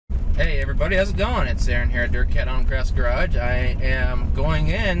Hey everybody, how's it going? It's Aaron here at DirtCat on Crafts Garage. I am going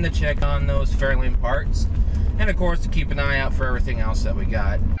in to check on those Fairlane parts, and of course to keep an eye out for everything else that we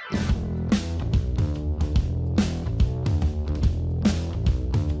got.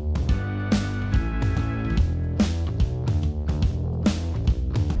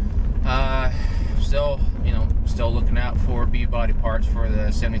 Still looking out for B-body parts for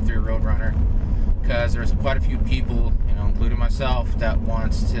the 73 Roadrunner, because there's quite a few people, including myself, that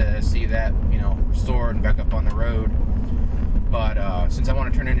wants to see that, restored and back up on the road. But since I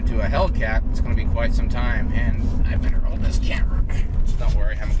want to turn it into a Hellcat, it's going to be quite some time, and I better roll this camera. So don't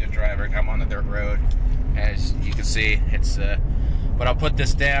worry, I'm a good driver. I'm on the dirt road, as you can see. It's but I'll put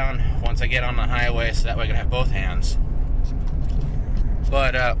this down once I get on the highway, so that way I can have both hands.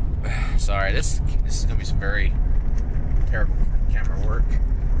 But sorry, this is going to be some very terrible camera work.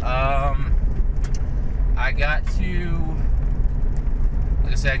 I got to,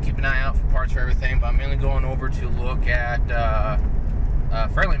 like I said, keep an eye out for parts for everything, but I'm mainly going over to look at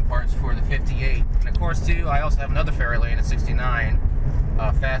Fairlane parts for the 58. And of course, too, I also have another Fairlane, a 69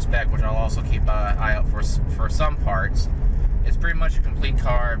 Fastback, which I'll also keep an eye out for some parts. It's pretty much a complete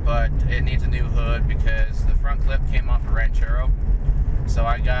car, but it needs a new hood because the front clip came off a Ranchero. So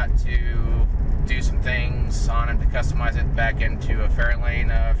I got to do some things on it to customize it back into a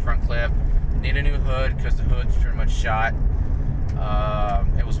Fairlane front clip. Need a new hood because the hood's pretty much shot.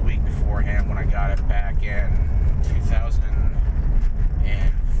 It was a week beforehand when I got it back in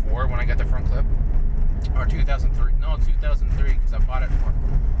 2004 when I got the front clip, or 2003. No, 2003, because I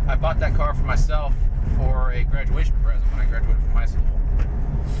bought that car for myself for a graduation present when I graduated from high school.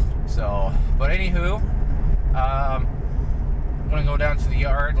 So, but anywho, I'm gonna go down to the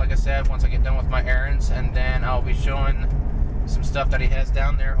yard, like I said, once I get done with my errands, and then I'll be showing some stuff that he has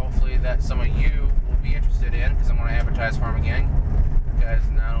down there, hopefully that some of you will be interested in, because I'm going to advertise for him again, because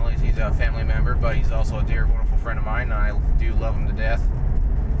not only is he a family member, but he's also a dear, wonderful friend of mine, and I do love him to death.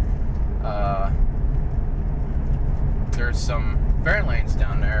 There's some Fairlanes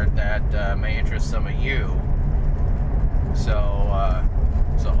down there that may interest some of you, so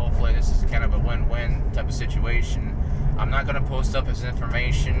hopefully this is kind of a win-win type of situation. I'm not going to post up his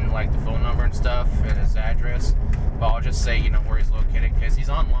information, like the phone number and stuff, and his address, but I'll just say, where he's located, because he's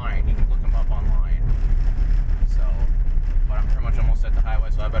online. You can look him up online. So, but I'm pretty much almost at the highway,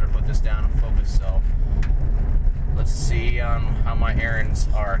 so I better put this down and focus. So, let's see how my errands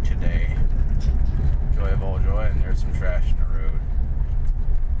are today. Joy of all joy, and there's some trash in the road.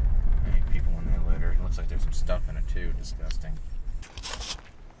 Any people in there litter. It looks like there's some stuff in it too. Disgusting.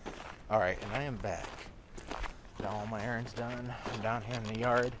 Alright, and I am back. Got all my errands done. I'm down here in the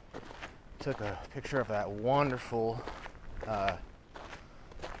yard. Took a picture of that wonderful that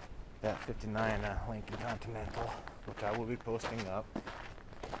 59 Lincoln Continental, which I will be posting up.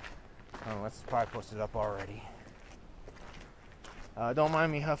 Let's probably post it up already. Don't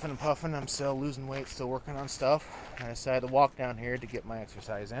mind me huffing and puffing. I'm still losing weight, still working on stuff. I decided to walk down here to get my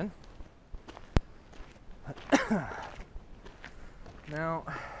exercise in. Now,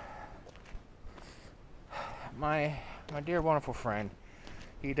 my dear wonderful friend,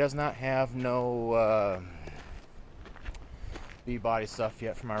 he does not have no B-body stuff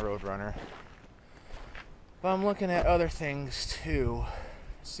yet for my Roadrunner, but I'm looking at other things too,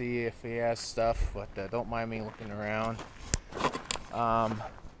 see if he has stuff, but don't mind me looking around, because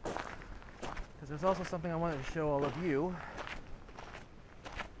there's also something I wanted to show all of you,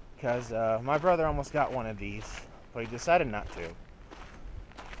 because my brother almost got one of these, but he decided not to,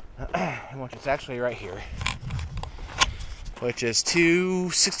 which is actually right here, which is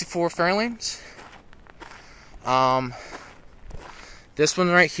two 64 Fairlanes. This one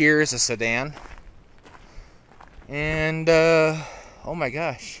right here is a sedan, and oh my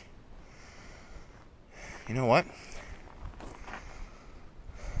gosh, you know what?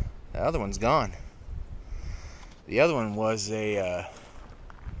 The other one's gone. The other one was a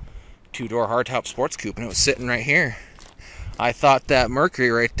two-door hardtop sports coupe, and it was sitting right here. I thought that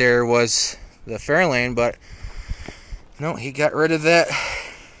Mercury right there was the Fairlane, but no, he got rid of that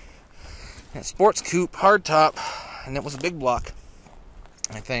sports coupe hardtop, and it was a big block,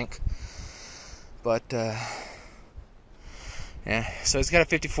 I think. But yeah, so he's got a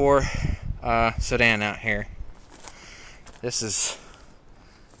 54 sedan out here. This is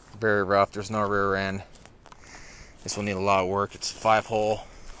very rough. There's no rear end. This will need a lot of work. It's a 5-hole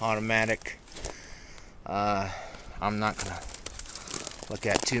automatic. I'm not gonna look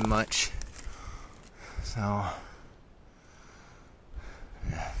at too much. So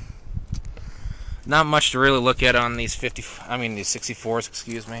yeah. Not much to really look at on these these 64s,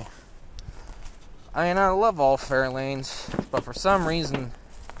 excuse me. I mean, I love all Fairlanes, but for some reason,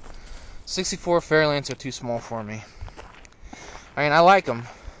 64 Fairlanes are too small for me. I mean, I like them,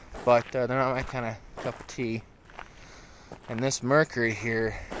 but they're not my kind of cup of tea. And this Mercury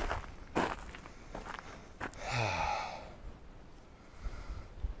here,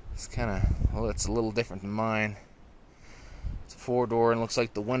 it's kind of, well, it's a little different than mine. It's a 4-door and looks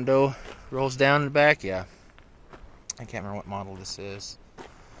like the window rolls down in the back. Yeah, I can't remember what model this is.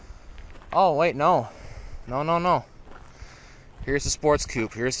 Oh wait, no. Here's the sports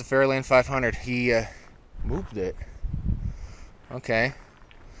coupe. Here's the Fairlane 500. He moved it. Okay.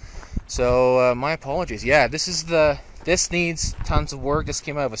 So my apologies. Yeah, this needs tons of work. This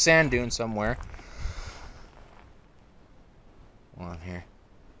came out of a sand dune somewhere. Hold on here.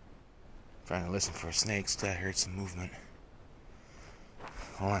 I'm trying to listen for snakes. I heard some movement.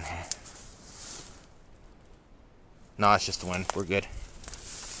 Hold on here. No, it's just the wind. We're good.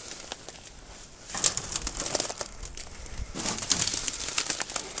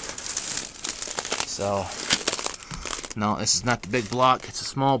 So, no, this is not the big block. It's a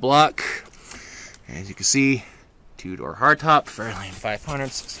small block. As you can see, 2-door hardtop, Fairlane 500,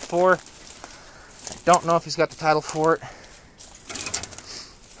 64. I don't know if he's got the title for it.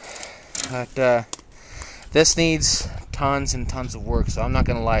 But this needs tons and tons of work, so I'm not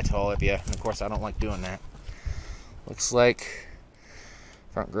going to lie to all of you. And of course, I don't like doing that. Looks like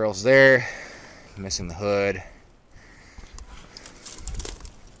front grill's there, missing the hood.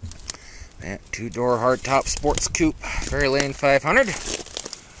 That 2-door hardtop sports coupe, Fairlane 500.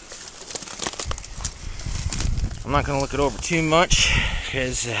 I'm not going to look it over too much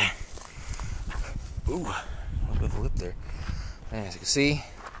because, ooh, a little bit of a lip there. As you can see,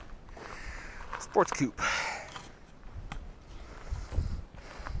 sports coupe.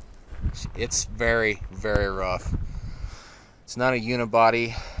 It's very, very rough. It's not a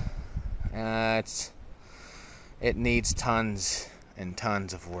unibody. It needs tons and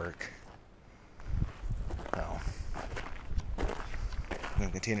tons of work. So, I'm going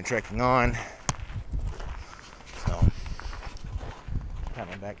to continue trekking on. So,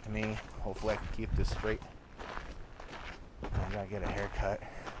 coming back to me. Hopefully I can keep this straight. I gotta get a haircut.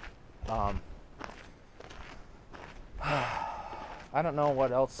 I don't know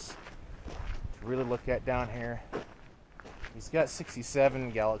what else to really look at down here. He's got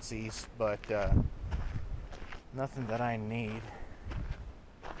 67 Galaxies, but nothing that I need.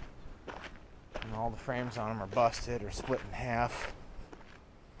 And all the frames on them are busted or split in half.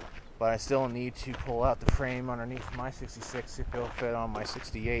 But I still need to pull out the frame underneath my 66 if it'll fit on my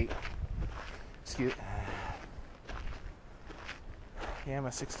 68. Yeah, I'm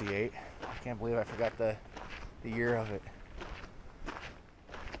a 68. I can't believe I forgot the year of it.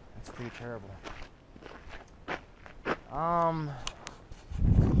 That's pretty terrible. I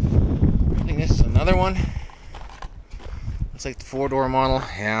think this is another one. Looks like the 4-door model.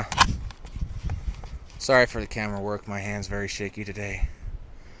 Yeah. Sorry for the camera work. My hand's very shaky today.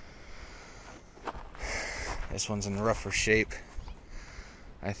 This one's in rougher shape.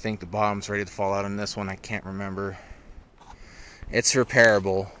 I think the bottom's ready to fall out on this one. I can't remember. It's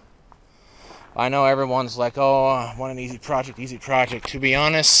repairable. I know everyone's like, oh, I want an easy project, easy project. To be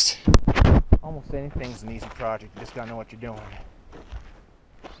honest, almost anything's an easy project. You just gotta know what you're doing.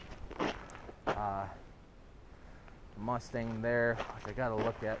 Mustang there, which I gotta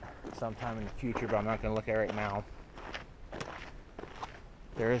look at sometime in the future, but I'm not gonna look at right now.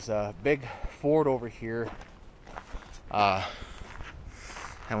 There's a big Ford over here. That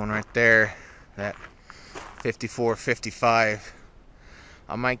one right there, that 54, 55.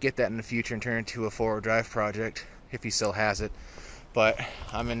 I might get that in the future and turn it into a 4-wheel drive project if he still has it. But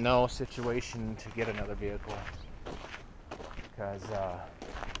I'm in no situation to get another vehicle because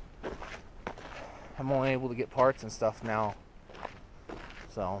I'm only able to get parts and stuff now.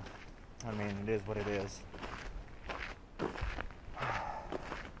 So, I mean, it is what it is.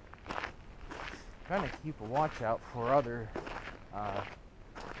 Trying to keep a watch out for other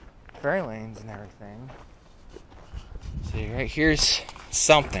Fairlanes and everything. See, right here's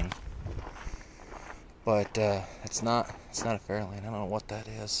something, but it's not a Fairlane. I don't know what that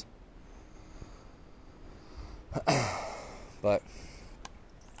is. But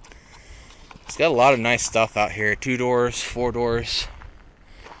it's got a lot of nice stuff out here. 2 doors, 4 doors.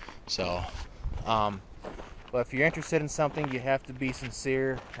 So, but if you're interested in something, you have to be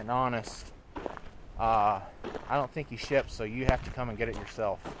sincere and honest. I don't think he ships, so you have to come and get it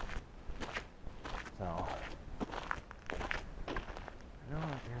yourself. So, I know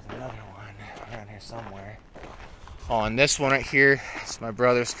there's another one around here somewhere. Oh, and this one right here, it's my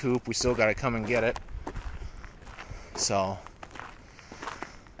brother's coupe. We still gotta come and get it. So,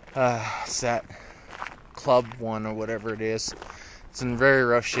 it's that club one or whatever it is. It's in very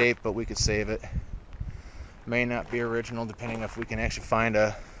rough shape, but we could save it. May not be original, depending if we can actually find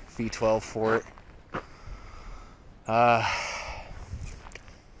a V12 for it. I'm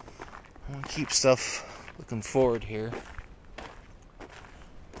gonna keep stuff looking forward here.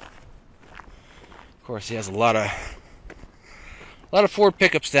 Of course, he has a lot of Ford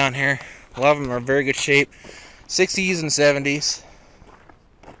pickups down here. A lot of them are in very good shape, 60s and 70s.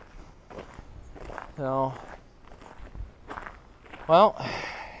 So, well,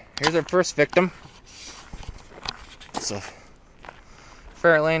 here's our first victim. It's a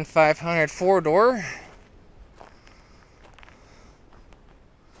Fairlane 500 4-door.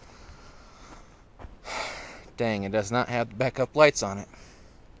 Dang, it does not have the backup lights on it.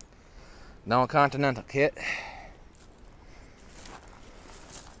 No Continental kit.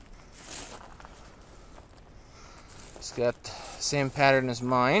 It's got the same pattern as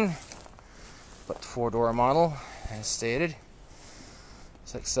mine, but the 4-door model, as stated.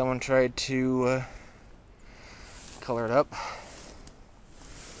 It's like someone tried to color it up.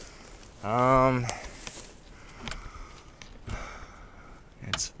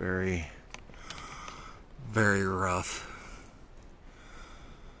 It's very, very rough.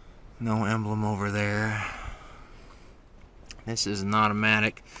 No emblem over there. This is an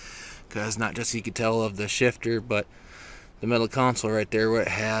automatic, because not just you could tell of the shifter, but the middle console right there where it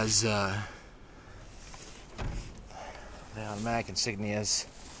has the automatic insignias.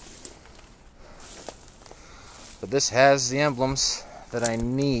 But this has the emblems that I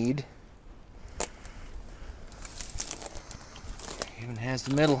need. Even has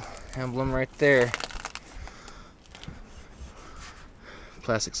the middle emblem right there.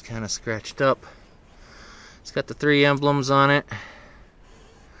 Plastic's kind of scratched up. It's got the 3 emblems on it.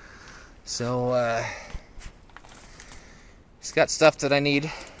 So, it's got stuff that I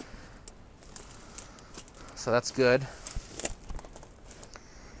need. So that's good.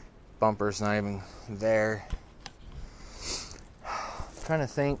 Bumper's not even there. I'm trying to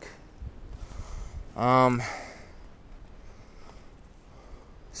think. Sorry,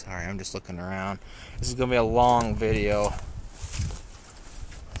 I'm just looking around. This is gonna be a long video.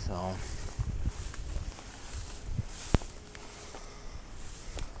 So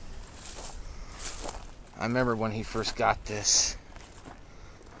I remember when he first got this,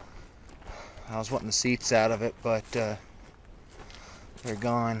 I was wanting the seats out of it, but they're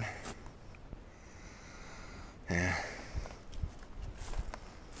gone. Yeah.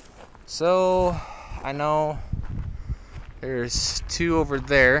 So I know there's 2 over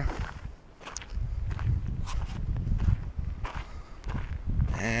there.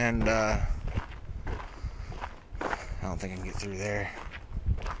 And I don't think I can get through there.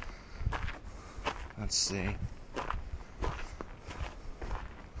 Let's see.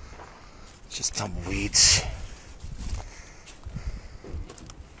 It's just tumbleweeds.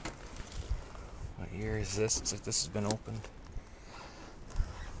 What year is this? Looks like this has been opened.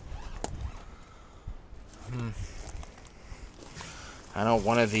 I know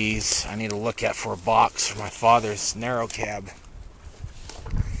one of these I need to look at for a box for my father's narrow cab.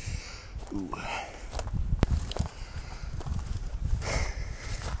 Ooh.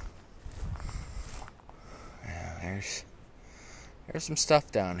 Yeah, there's some stuff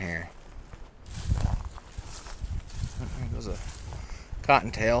down here. There goes a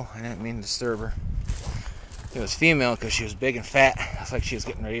cottontail. I didn't mean to disturb her. It was female because she was big and fat. It's like she was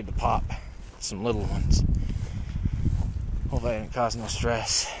getting ready to pop some little ones. Hope that didn't cause no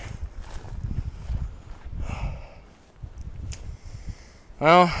stress.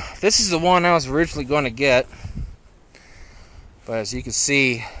 Well, this is the one I was originally going to get, but as you can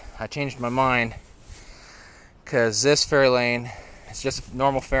see, I changed my mind, because this Fairlane, it's just a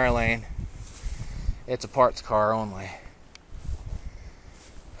normal Fairlane. It's a parts car only.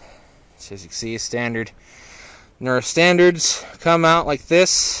 So as you can see, standard. Their standards come out like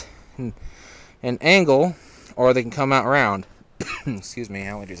this, in an angle, or they can come out round. Excuse me,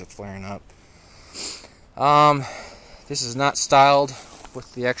 allergies are flaring up. This is not styled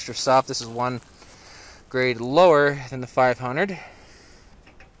with the extra stuff. This is one grade lower than the 500.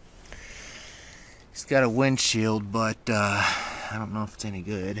 It's got a windshield, but I don't know if it's any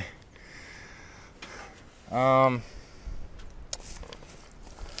good.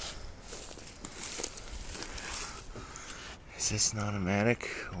 Is this an automatic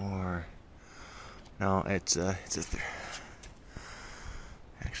or no? It's a.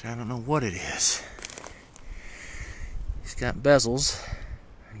 Actually, I don't know what it is. It's got bezels.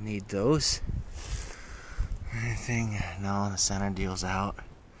 I need those. Anything? No, the center deal's out.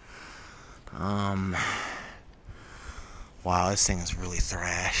 Wow, this thing is really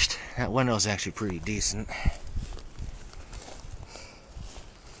thrashed. That window's actually pretty decent.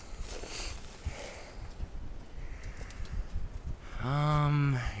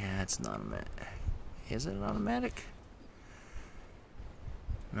 That's not automatic. Is it an automatic?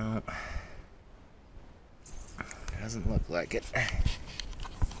 No. Doesn't look like it.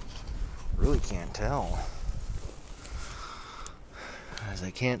 Really can't tell. As I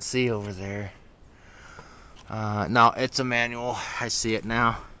can't see over there. No, it's a manual. I see it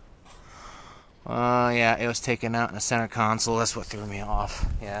now. Yeah, it was taken out in the center console. That's what threw me off.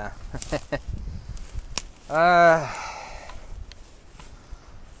 Yeah.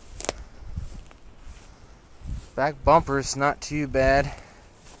 Back bumper's not too bad.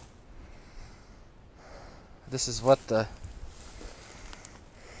 This is what the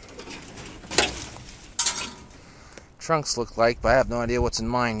trunks look like, but I have no idea what's in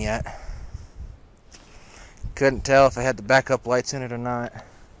mine yet. Couldn't tell if I had the backup lights in it or not.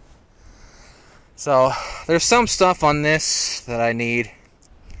 So there's some stuff on this that I need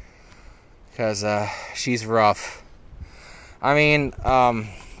because she's rough. I mean,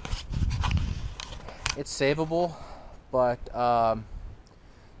 it's savable, but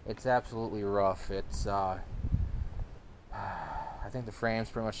it's absolutely rough. It's I think the frame's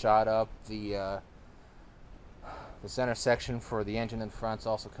pretty much shot up. The center section for the engine in front's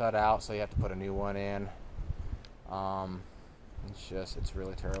also cut out, so you have to put a new one in. It's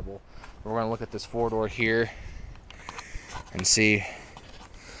really terrible. We're going to look at this four-door here and see.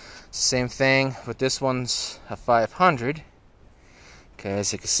 Same thing, but this one's a 500. Okay,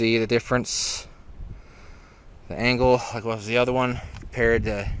 as you can see the difference, the angle, like what was the other one compared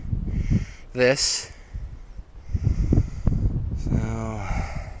to this. So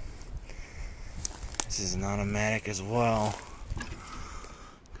this is an automatic as well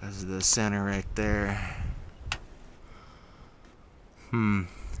because of the center right there.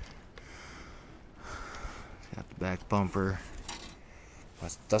 Got the back bumper,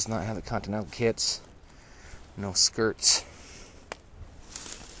 but does not have the Continental kits. No skirts.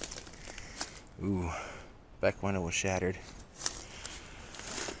 Ooh, back window was shattered.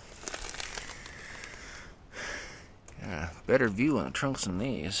 Yeah, better view on the trunks than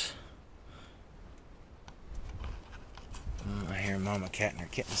these. I hear Mama Cat and her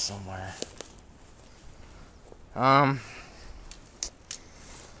kitten somewhere.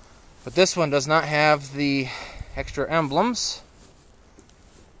 But this one does not have the extra emblems.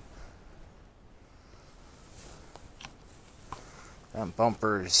 That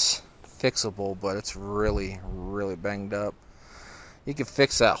bumper's fixable, but it's really, really banged up. You can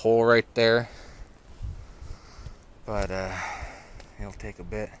fix that hole right there, but it'll take a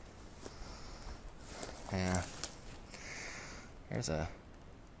bit. Yeah. There's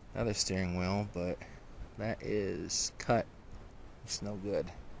another steering wheel, but that is cut. It's no good.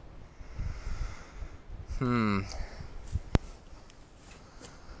 And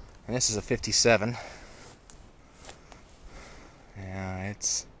this is a 57. Yeah,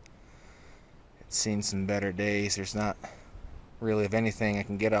 it's seen some better days. There's not really of anything I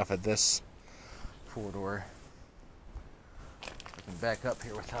can get off of this four-door. I can back up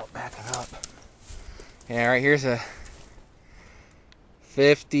here without backing up. Yeah, right here's a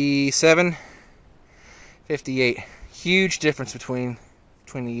 57, 58. Huge difference between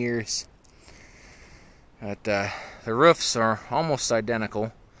the years. But the roofs are almost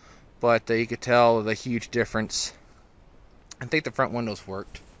identical, but you could tell the huge difference. I think the front windows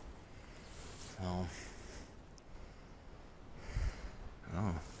worked. So,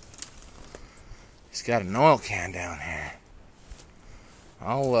 oh, he's got an oil can down here.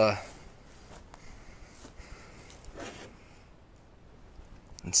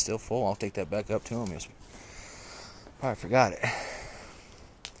 It's still full. I'll take that back up to him. Probably forgot it.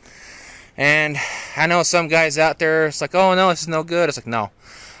 And I know some guys out there, it's like, oh no, this is no good. It's like, no.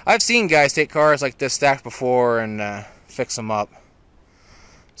 I've seen guys take cars like this stacked before and fix them up.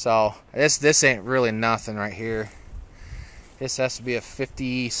 So this ain't really nothing right here. This has to be a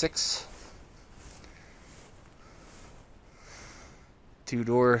 56.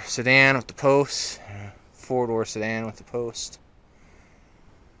 Two-door sedan with the post. Four-door sedan with the post.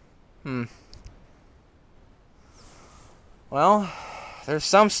 Well, there's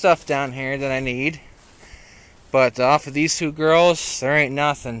some stuff down here that I need, but off of these two girls, there ain't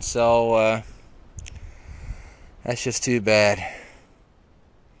nothing, so that's just too bad.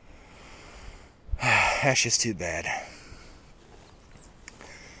 That's just too bad.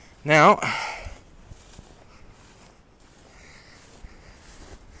 Now,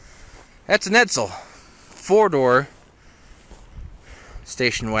 that's an Edsel four-door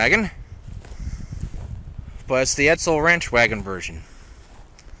station wagon, but it's the Edsel Ranch Wagon version.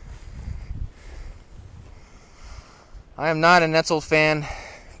 I am not an Edsel fan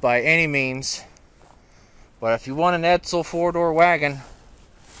by any means, but if you want an Edsel four-door wagon,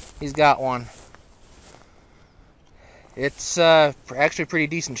 he's got one. It's actually pretty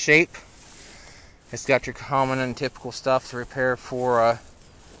decent shape. It's got your common and typical stuff to repair for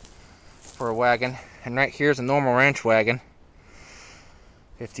a wagon. And right here's a normal ranch wagon,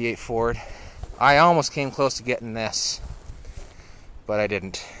 58 Ford. I almost came close to getting this, but I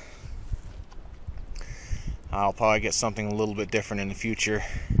didn't. I'll probably get something a little bit different in the future.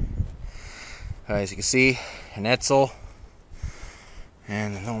 As you can see, an Edsel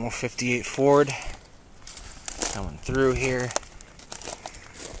and the normal 58 Ford coming through here.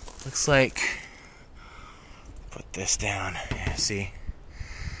 Looks like, put this down, yeah, see,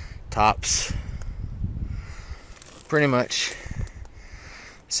 tops. Pretty much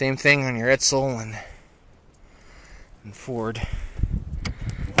same thing on your Edsel and Ford.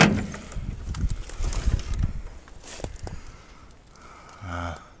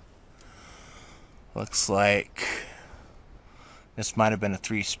 Looks like this might have been a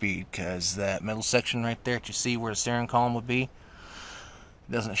 3-speed, because that middle section right there that you see where the steering column would be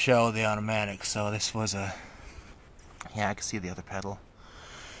doesn't show the automatic. So this was a, yeah, I can see the other pedal.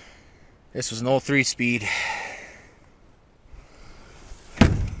 This was an old 3-speed.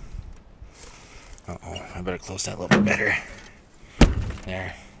 Uh-oh, I better close that a little bit better.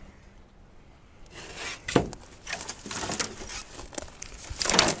 There.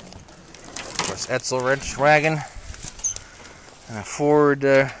 Of course, Edsel Ranch Wagon and a Ford,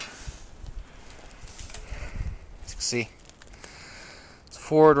 as you can see, it's a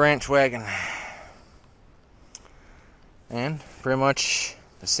Ford Ranch Wagon. And pretty much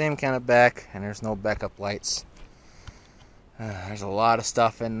the same kind of back, and there's no backup lights. There's a lot of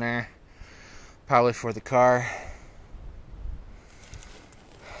stuff in there, probably for the car.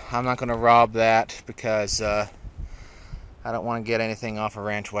 I'm not going to rob that because I don't want to get anything off a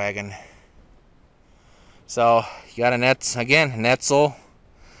ranch wagon. So you got an Edsel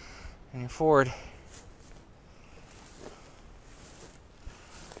and your Ford.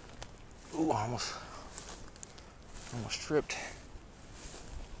 Ooh, almost tripped.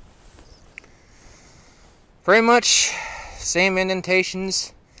 Pretty much same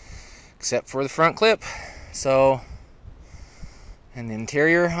indentations except for the front clip. So, and the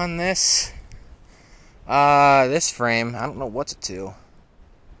interior on this frame, I don't know what's it to.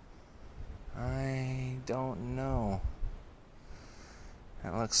 I don't know.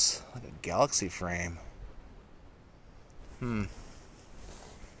 That looks like a Galaxy frame. But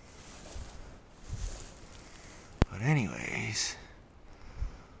anyways,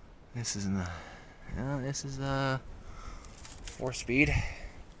 this is a 4-speed.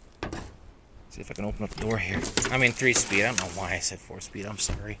 See if I can open up the door here. I mean 3-speed. I don't know why I said 4-speed. I'm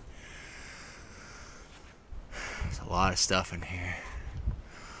sorry. There's a lot of stuff in here.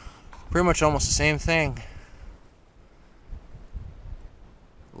 Pretty much almost the same thing.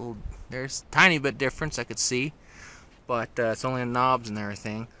 Well, there's a tiny bit difference I could see, but it's only in knobs and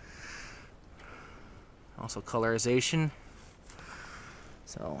everything. Also colorization.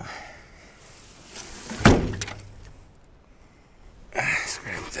 So let's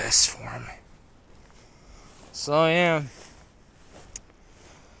grab this for me. So yeah,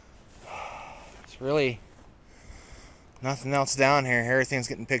 it's really nothing else down here. Everything's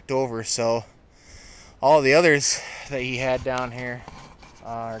getting picked over, so all the others that he had down here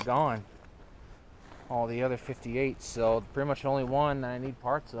are gone. All the other 58s. So pretty much the only one that I need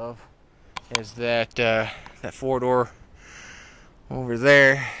parts of is that that 4-door over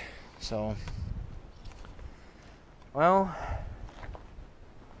there. So, well,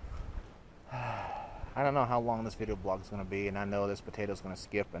 I don't know how long this video blog is going to be, and I know this potato's going to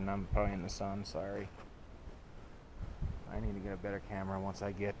skip, and I'm probably in the sun. Sorry. I need to get a better camera once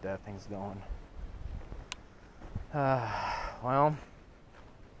I get things going. Well,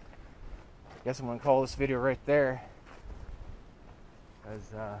 I guess I'm going to call this video right there,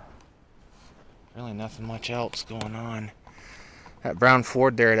 because really nothing much else going on. That brown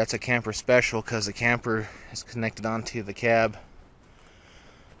Ford there, that's a camper special, because the camper is connected onto the cab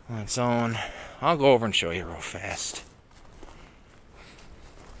on its own. I'll go over and show you real fast.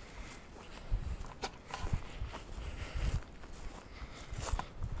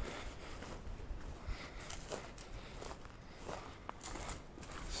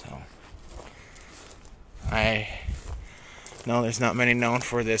 I know there's not many known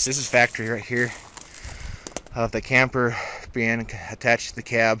for this. This is factory right here of the camper being attached to the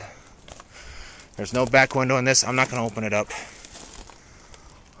cab. There's no back window in this. I'm not going to open it up.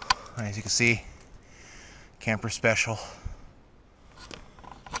 As you can see, camper special.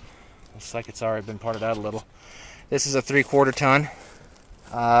 Looks like it's already been parted out a little. This is a 3/4 ton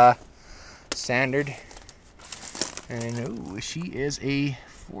standard, and ooh, she is a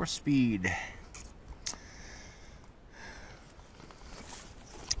 4-speed.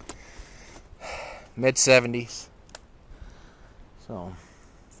 Mid-70s. So,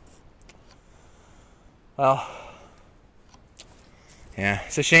 well, yeah,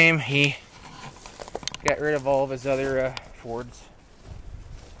 it's a shame he got rid of all of his other Fords.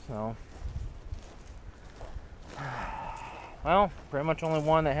 So, well, pretty much only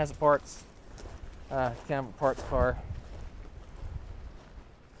one that has the parts, kind of a parts car.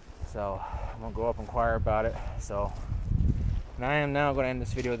 So, I'm going to go up and inquire about it. So, and I am now going to end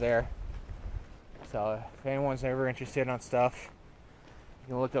this video there. So, if anyone's ever interested on stuff,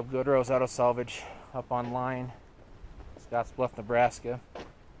 you can look up Goodrow's Auto Salvage up online. Scottsbluff, Nebraska.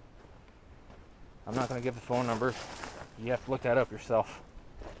 I'm not going to give the phone number. You have to look that up yourself.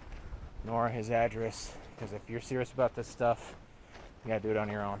 Nor his address. Because if you're serious about this stuff, you got to do it on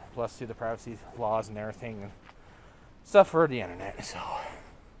your own. Plus, through the privacy laws and everything. And stuff for the internet. So,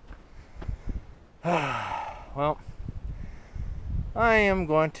 well, I am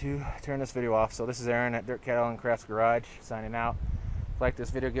going to turn this video off. So, this is Aaron at DirtCat and Crafts Garage signing out. If you like this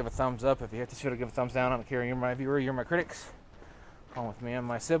video, give a thumbs up. If you hate this video, give a thumbs down. I don't care. You're my viewer. You're my critics. Along with me and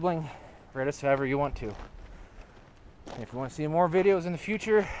my sibling. Rate us however you want to. And if you want to see more videos in the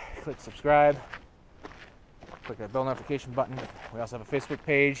future, click subscribe. Click that bell notification button. We also have a Facebook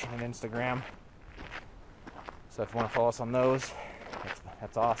page and an Instagram. So if you want to follow us on those,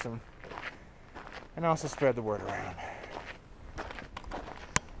 that's awesome. And also spread the word around.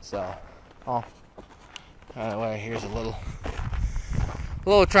 So, oh, by the way, here's a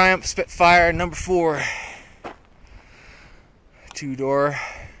little Triumph Spitfire number 4. 2-door.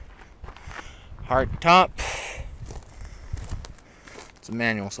 Hard top. It's a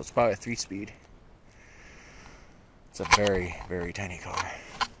manual, so it's probably a 3-speed. It's a very, very tiny car.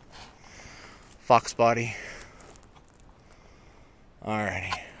 Fox body.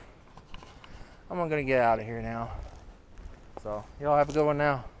 Alrighty. I'm gonna get out of here now. So, y'all have a good one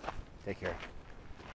now. Take care.